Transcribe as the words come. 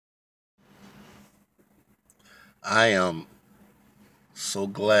I am so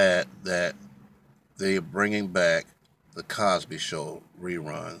glad that they are bringing back the Cosby Show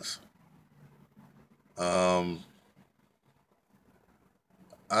reruns. Um,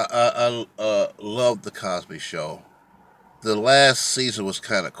 I love the Cosby Show. The last season was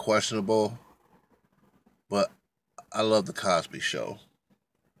kind of questionable, but I love the Cosby Show.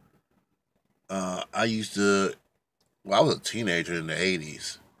 I used to, well, I was a teenager in the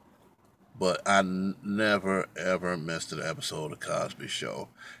 '80s, but never ever missed an episode of the Cosby Show.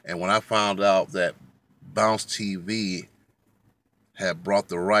 And when I found out that Bounce TV had brought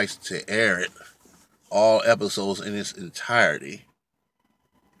the rights to air it, all episodes in its entirety,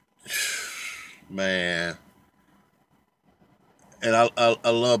 man. And I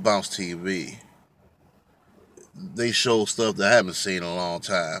love Bounce TV. They show stuff that I haven't seen in a long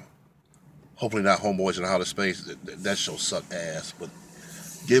time. Hopefully not Homeboys in Outer Space. That show sucked ass. But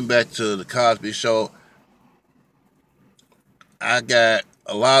getting back to the Cosby Show, I got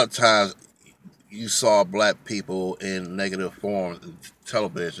a lot of times you saw black people in negative forms in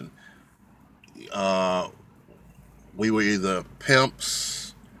television. Uh, we were either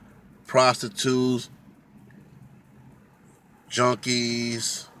pimps, prostitutes,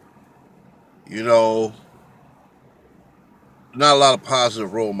 junkies, you know, not a lot of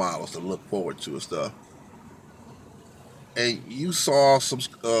positive role models to look forward to and stuff. And you saw some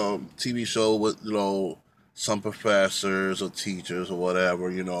TV show with some professors or teachers or whatever,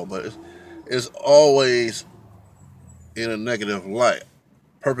 but it's always in a negative light.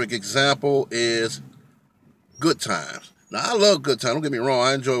 Perfect example is Good Times. Now I love Good Times. Don't get me wrong.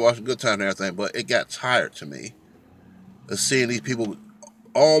 I enjoy watching Good Times and everything, but it got tired to me of seeing these people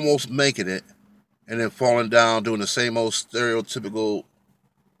almost making it and then falling down doing the same old stereotypical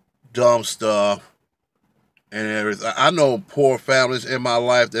dumb stuff and everything. I know poor families in my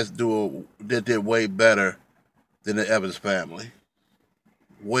life that did way better than the Evans family,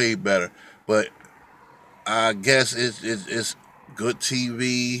 way better. But I guess it's good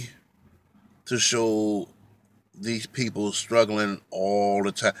TV to show these people struggling all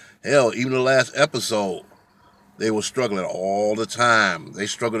the time. Hell, even the last episode, they were struggling all the time. They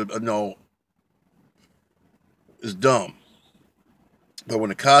struggled. It's dumb. But when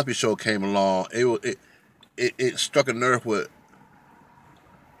the Cosby Show came along, it struck a nerve with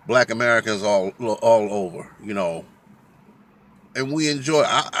Black Americans all over, and we enjoy.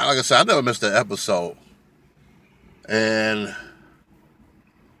 Like I said, I never missed an episode, and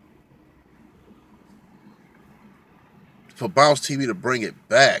for Bounce TV to bring it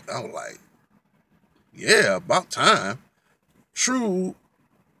back, I was like, yeah, about time. True,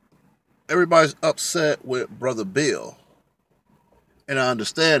 everybody's upset with Brother Bill, and I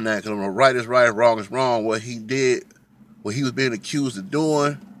understand that because right is right, wrong is wrong. What he did, what he was being accused of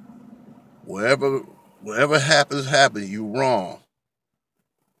doing, whatever happens. You wrong,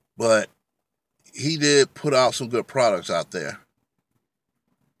 but he did put out some good products out there,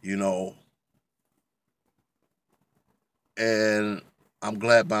 you know, and I'm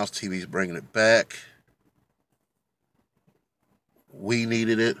glad Bounce TV is bringing it back. We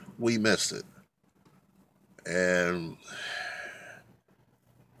needed it. We missed it. And,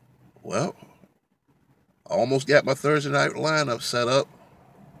 well, I almost got my Thursday night lineup set up.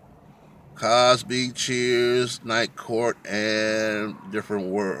 Cosby, Cheers, Night Court, and Different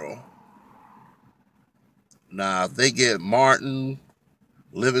World. Now, if they get Martin,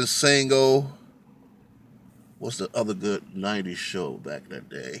 Living Single, what's the other good '90s show back in that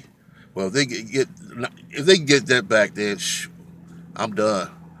day? Well, if they get that back, then I'm done.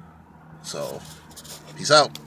 So, peace out.